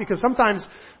with God because sometimes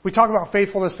we talk about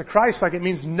faithfulness to Christ like it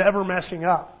means never messing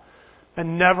up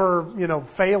and never,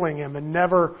 failing Him and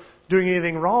never doing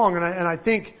anything wrong. And I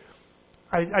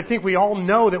think we all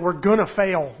know that we're going to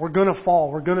fail, we're going to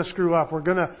fall, we're going to screw up, we're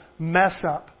going to mess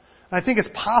up. And I think it's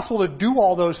possible to do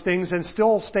all those things and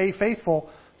still stay faithful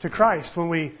to Christ when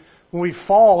we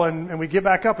fall and we get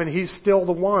back up and He's still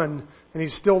the one, and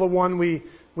He's still the one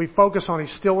we focus on.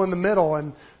 He's still in the middle.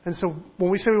 And so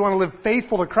when we say we want to live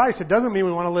faithful to Christ, it doesn't mean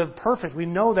we want to live perfect. We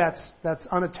know that's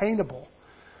unattainable.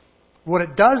 What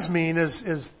it does mean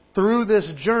is through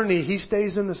this journey, He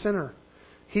stays in the center.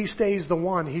 He stays the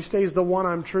one. He stays the one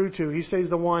I'm true to. He stays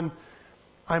the one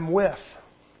I'm with.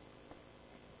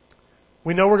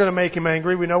 We know we're going to make Him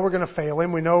angry. We know we're going to fail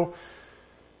Him. We know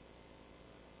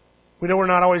we're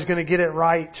not always going to get it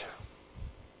right.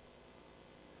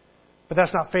 But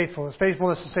that's not faithfulness.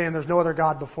 Faithfulness is saying there's no other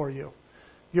God before you.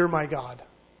 You're my God.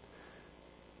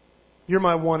 You're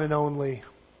my one and only.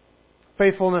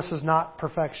 Faithfulness is not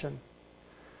perfection.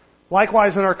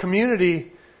 Likewise, in our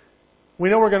community, we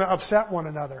know we're going to upset one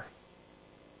another.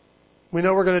 We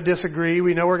know we're going to disagree.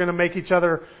 We know we're going to make each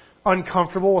other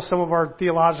uncomfortable with some of our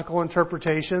theological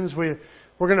interpretations. We're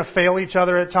going to fail each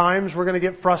other at times. We're going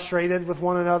to get frustrated with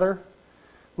one another.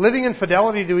 Living in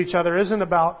fidelity to each other isn't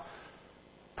about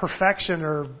perfection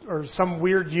or some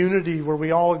weird unity where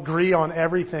we all agree on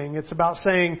everything. It's about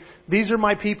saying, these are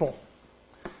my people,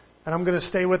 and I'm going to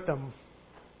stay with them.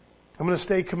 I'm going to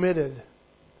stay committed.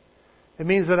 It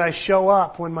means that I show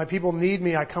up. When my people need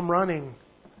me, I come running.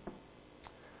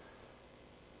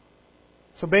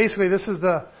 So basically, this is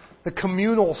the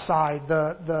communal side,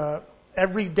 the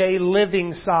everyday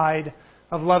living side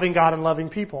of loving God and loving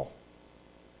people.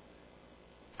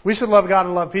 We should love God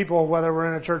and love people whether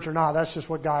we're in a church or not. That's just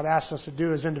what God asks us to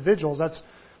do as individuals. That's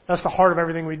the heart of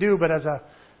everything we do. But as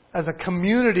a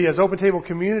community, as Open Table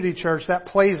Community Church, that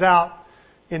plays out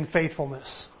in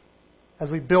faithfulness. As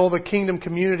we build a kingdom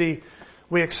community,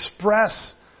 we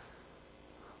express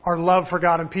our love for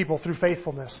God and people through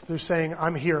faithfulness, through saying,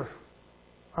 I'm here.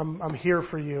 I'm here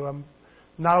for you. I'm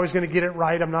not always going to get it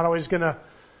right. I'm not always going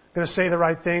to say the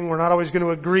right thing. We're not always going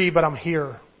to agree, but I'm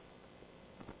here.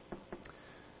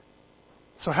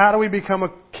 So how do we become a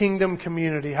kingdom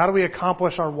community? How do we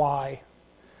accomplish our why?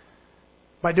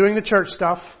 By doing the church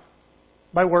stuff,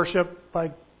 by worship,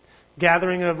 by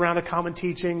gathering around a common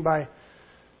teaching, by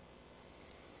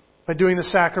doing the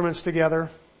sacraments together,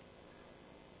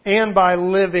 and by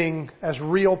living as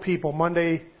real people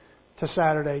Monday to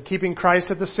Saturday, keeping Christ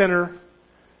at the center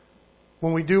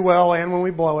when we do well and when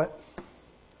we blow it,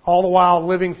 all the while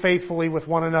living faithfully with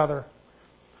one another.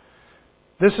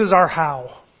 This is our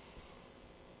how.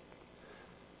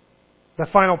 The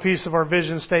final piece of our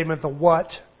vision statement, the what,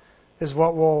 is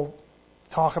what we'll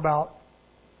talk about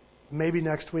maybe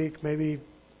next week, maybe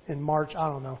in March, I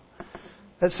don't know,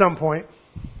 at some point.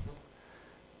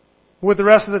 With the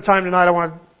rest of the time tonight, I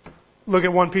want to look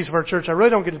at one piece of our church I really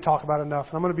don't get to talk about enough.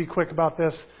 And I'm going to be quick about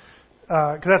this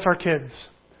because that's our kids.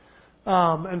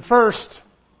 And first,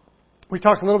 we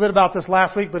talked a little bit about this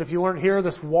last week, but if you weren't here,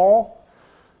 this wall,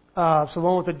 so the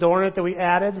one with the door in it that we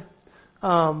added,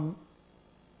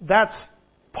 that's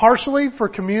partially for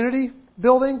community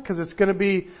building because it's going to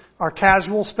be our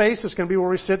casual space. It's going to be where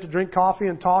we sit to drink coffee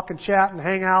and talk and chat and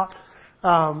hang out.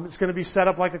 It's going to be set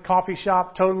up like a coffee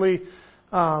shop, totally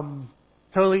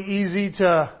easy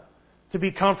to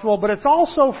be comfortable. But it's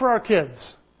also for our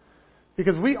kids.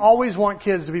 Because we always want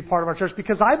kids to be part of our church.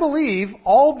 Because I believe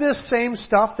all this same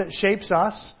stuff that shapes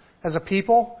us as a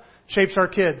people shapes our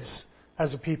kids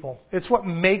as a people. It's what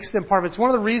makes them part of it. It's one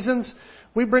of the reasons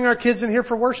we bring our kids in here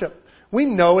for worship. We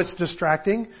know it's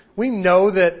distracting. We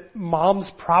know that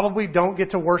moms probably don't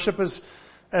get to worship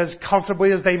as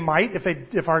comfortably as they might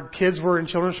if our kids were in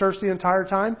children's church the entire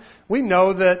time. We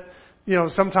know that,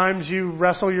 sometimes you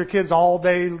wrestle your kids all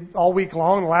day, all week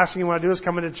long. The last thing you want to do is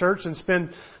come into church and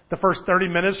spend the first 30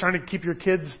 minutes trying to keep your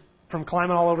kids from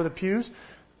climbing all over the pews.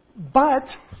 But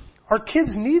our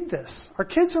kids need this. Our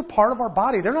kids are part of our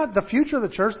body. They're not the future of the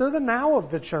church. They're the now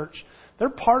of the church. They're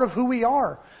part of who we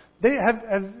are. Does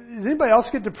anybody else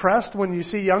get depressed when you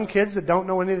see young kids that don't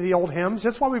know any of the old hymns?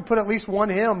 That's why we put at least one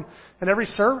hymn in every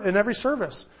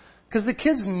service. Because the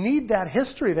kids need that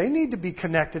history. They need to be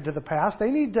connected to the past.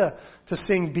 They need to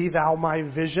sing Be Thou My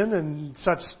Vision in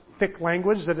such thick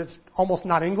language that it's almost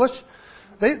not English.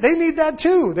 They need that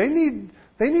too. They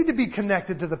need to be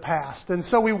connected to the past. And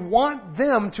so we want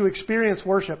them to experience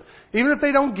worship. Even if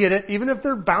they don't get it, even if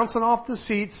they're bouncing off the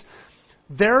seats,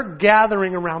 they're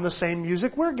gathering around the same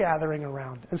music we're gathering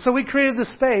around. And so we created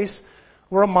this space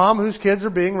where a mom whose kids are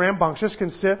being rambunctious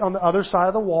can sit on the other side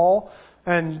of the wall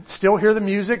and still hear the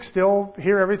music, still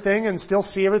hear everything, and still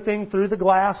see everything through the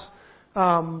glass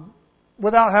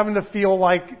without having to feel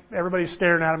like everybody's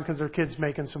staring at them because their kid's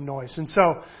making some noise. And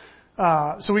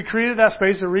so we created that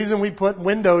space. The reason we put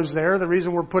windows there, the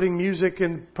reason we're putting music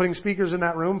and putting speakers in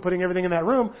that room, putting everything in that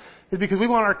room, is because we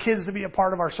want our kids to be a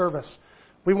part of our service.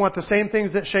 We want the same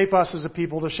things that shape us as a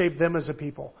people to shape them as a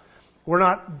people. We're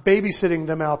not babysitting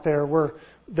them out there.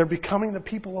 They're becoming the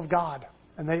people of God.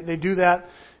 And they do that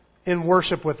in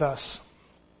worship with us.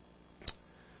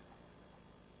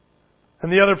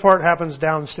 And the other part happens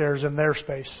downstairs in their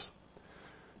space.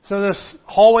 So this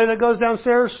hallway that goes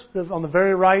downstairs, on the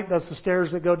very right, that's the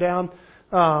stairs that go down.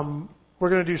 We're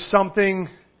going to do something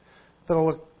that'll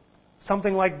look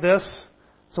something like this.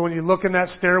 So when you look in that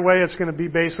stairway, it's going to be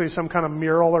basically some kind of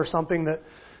mural or something that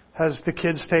has the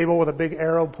kids' table with a big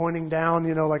arrow pointing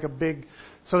down, like a big,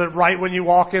 so that right when you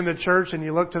walk in the church and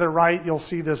you look to the right, you'll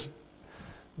see this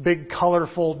big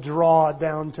colorful draw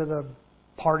down to the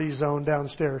party zone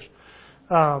downstairs,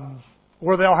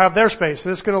 where they'll have their space.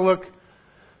 And it's going to look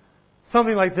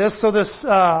something like this. So this,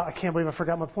 I can't believe I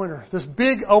forgot my pointer. This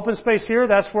big open space here,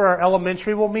 that's where our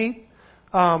elementary will meet.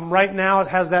 Right now it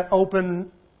has that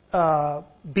open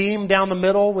beam down the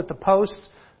middle with the posts.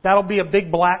 That'll be a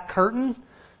big black curtain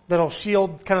that'll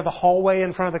shield kind of the hallway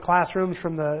in front of the classrooms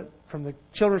from the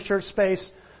children's church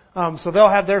space. So they'll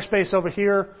have their space over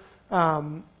here.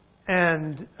 And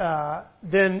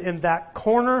then in that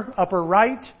corner, upper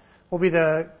right, will be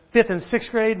the 5th and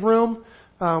 6th grade room.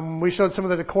 We showed some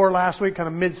of the decor last week, kind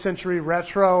of mid-century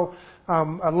retro,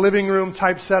 a living room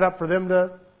type setup for them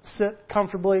to sit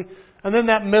comfortably. And then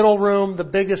that middle room, the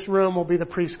biggest room, will be the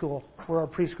preschool, where our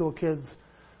preschool kids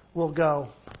will go.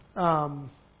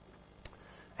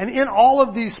 And in all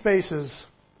of these spaces,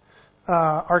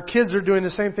 our kids are doing the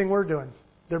same thing we're doing.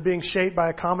 They're being shaped by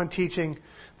a common teaching.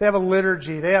 They have a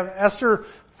liturgy. They have Esther,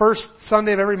 first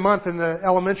Sunday of every month in the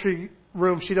elementary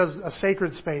room, she does a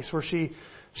sacred space where she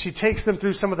takes them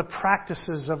through some of the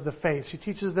practices of the faith. She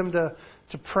teaches them to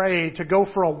pray, to go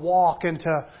for a walk, and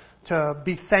to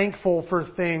be thankful for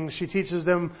things. She teaches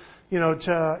them,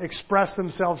 to express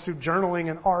themselves through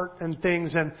journaling and art and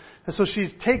things. And so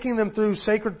she's taking them through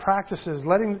sacred practices,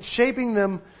 shaping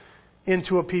them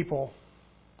into a people.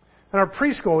 And our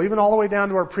preschool, even all the way down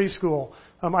to our preschool,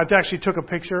 I actually took a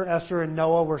picture. Esther and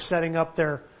Noah were setting up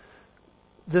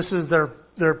this is their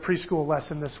preschool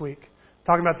lesson this week.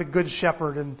 Talking about the Good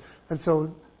Shepherd. And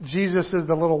so Jesus is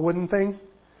the little wooden thing.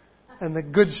 And the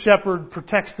Good Shepherd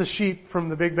protects the sheep from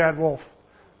the big bad wolf,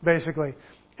 basically.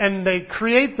 And they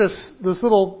create this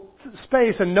little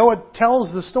space, and Noah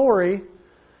tells the story, and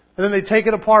then they take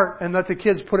it apart and let the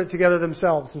kids put it together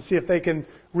themselves and see if they can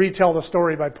retell the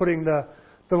story by putting the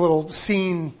little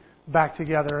scene back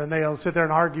together. And they'll sit there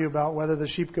and argue about whether the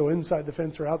sheep go inside the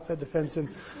fence or outside the fence.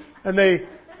 And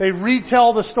they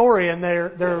retell the story, and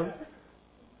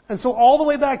and so all the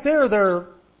way back there,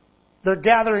 they're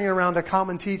gathering around a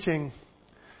common teaching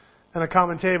and a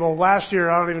common table. Last year,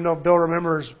 I don't even know if Bill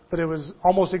remembers, but it was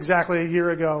almost exactly a year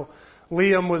ago.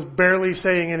 Liam was barely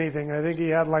saying anything. I think he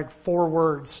had like 4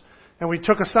 words. And we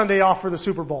took a Sunday off for the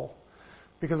Super Bowl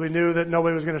because we knew that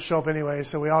nobody was going to show up anyway.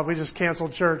 So we just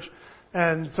canceled church.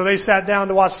 And so they sat down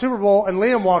to watch Super Bowl, and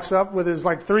Liam walks up with his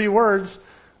 3 words,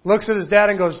 looks at his dad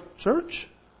and goes, "Church?"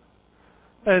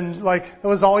 And it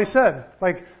was all he said.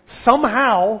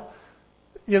 Somehow,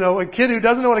 a kid who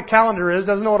doesn't know what a calendar is,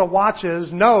 doesn't know what a watch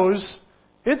is, knows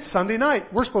It's Sunday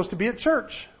night. We're supposed to be at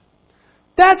church.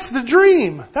 That's the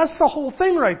dream. That's the whole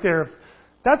thing right there.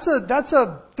 That's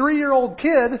a 3-year-old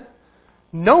kid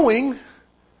knowing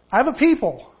I have a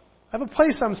people. I have a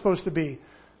place I'm supposed to be.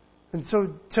 And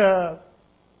so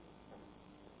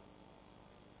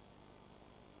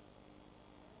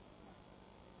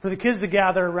for the kids to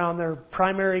gather around their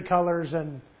primary colors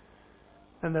and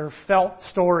their felt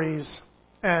stories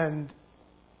and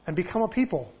become a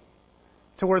people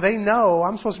to where they know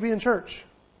I'm supposed to be in church.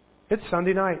 It's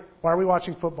Sunday night. Why are we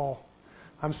watching football?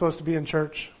 I'm supposed to be in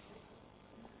church.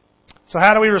 So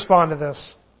how do we respond to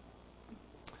this?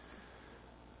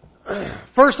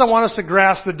 First, I want us to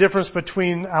grasp the difference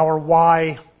between our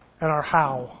why and our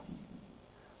how.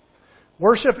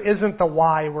 Worship isn't the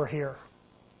why we're here.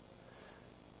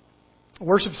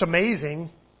 Worship's amazing.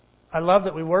 I love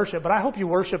that we worship, but I hope you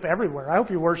worship everywhere. I hope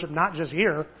you worship not just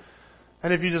here.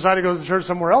 And if you decide to go to church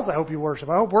somewhere else, I hope you worship.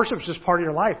 I hope worship's just part of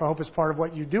your life. I hope it's part of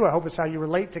what you do. I hope it's how you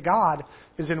relate to God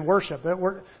is in worship.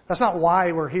 That's not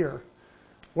why we're here.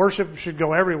 Worship should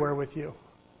go everywhere with you.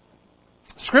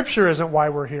 Scripture isn't why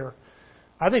we're here.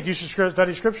 I think you should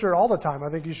study Scripture all the time. I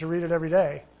think you should read it every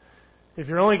day. If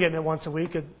you're only getting it once a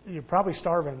week, you're probably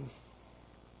starving.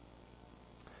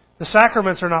 The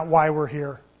sacraments are not why we're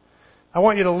here. I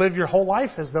want you to live your whole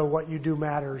life as though what you do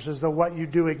matters, as though what you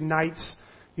do ignites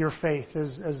your faith,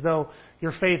 as though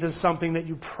your faith is something that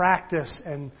you practice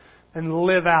and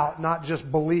live out, not just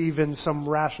believe in some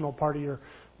rational part of your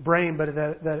brain, but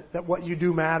that what you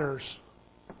do matters.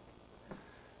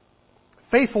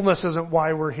 Faithfulness isn't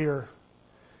why we're here.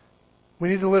 We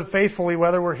need to live faithfully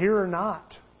whether we're here or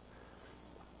not.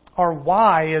 Our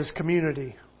why is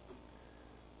community.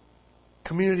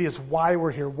 Community is why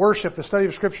we're here. Worship, the study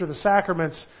of Scripture, the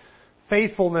sacraments,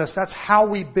 faithfulness, that's how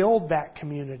we build that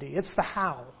community. It's the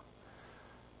how.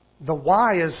 The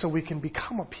why is so we can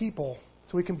become a people,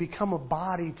 so we can become a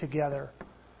body together.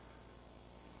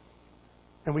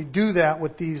 And we do that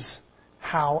with these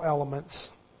how elements.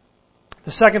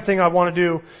 The second thing I want to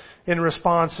do in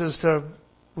response is to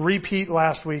repeat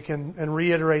last week and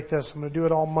reiterate this. I'm going to do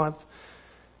it all month.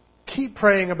 Keep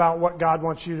praying about what God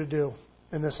wants you to do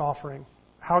in this offering.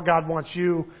 How God wants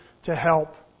you to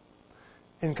help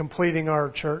in completing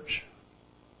our church.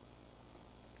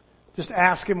 Just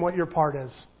ask Him what your part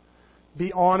is.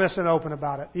 Be honest and open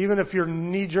about it. Even if your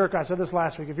knee-jerk, I said this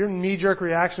last week, if your knee-jerk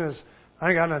reaction is, I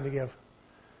ain't got nothing to give.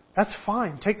 That's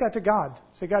fine. Take that to God.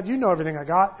 Say, God, you know everything I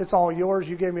got. It's all yours.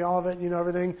 You gave me all of it. You know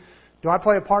everything. Do I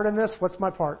play a part in this? What's my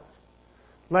part?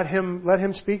 Let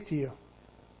Him speak to you.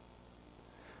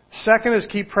 Second is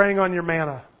keep praying on your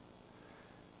manna.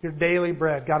 Your daily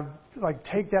bread. God,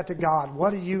 take that to God.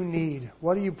 What do you need?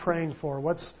 What are you praying for?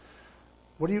 What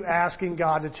are you asking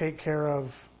God to take care of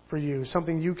for you?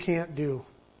 Something you can't do.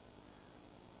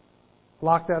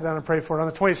 Lock that down and pray for it. On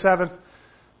the 27th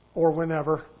or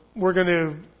whenever, I'm going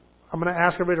to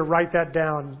ask everybody to write that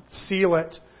down, seal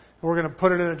it, and we're going to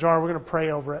put it in a jar. We're going to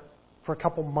pray over it for a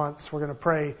couple months. We're going to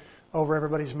pray over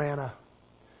everybody's manna,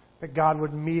 that God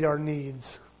would meet our needs.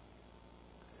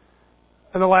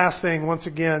 And the last thing, once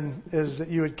again, is that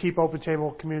you would keep Open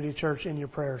Table Community Church in your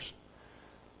prayers.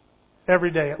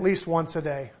 Every day, at least once a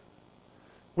day.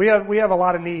 We have a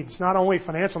lot of needs, not only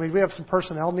financial needs. We have some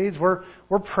personnel needs. We're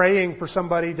praying for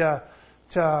somebody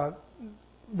to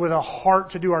with a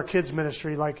heart to do our kids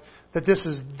ministry, like that this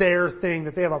is their thing,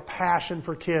 that they have a passion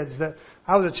for kids. That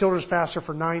I was a children's pastor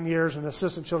for 9 years and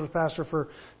assistant children's pastor for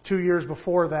 2 years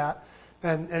before that,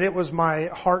 and it was my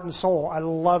heart and soul. I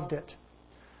loved it.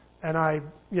 And I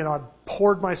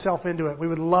poured myself into it. We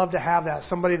would love to have that.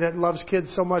 Somebody that loves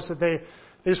kids so much that they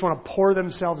just want to pour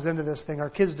themselves into this thing.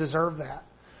 Our kids deserve that.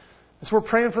 And so we're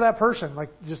praying for that person. Like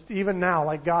just even now,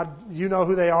 like God, you know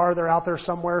who they are. They're out there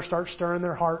somewhere. Start stirring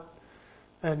their heart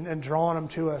and drawing them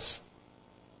to us.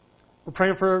 We're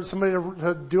praying for somebody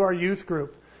to do our youth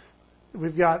group.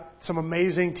 We've got some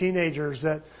amazing teenagers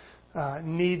that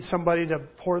need somebody to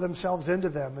pour themselves into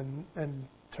them and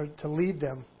to lead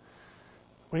them.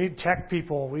 We need tech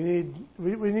people. We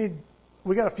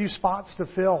got a few spots to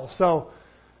fill. So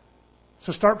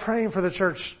start praying for the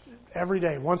church every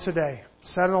day, once a day.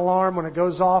 Set an alarm when it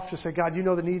goes off. Just say, God, you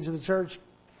know the needs of the church.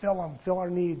 Fill them. Fill our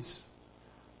needs.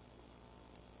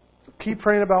 So keep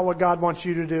praying about what God wants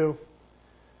you to do.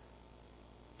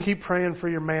 Keep praying for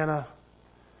your manna.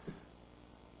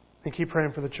 And keep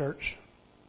praying for the church.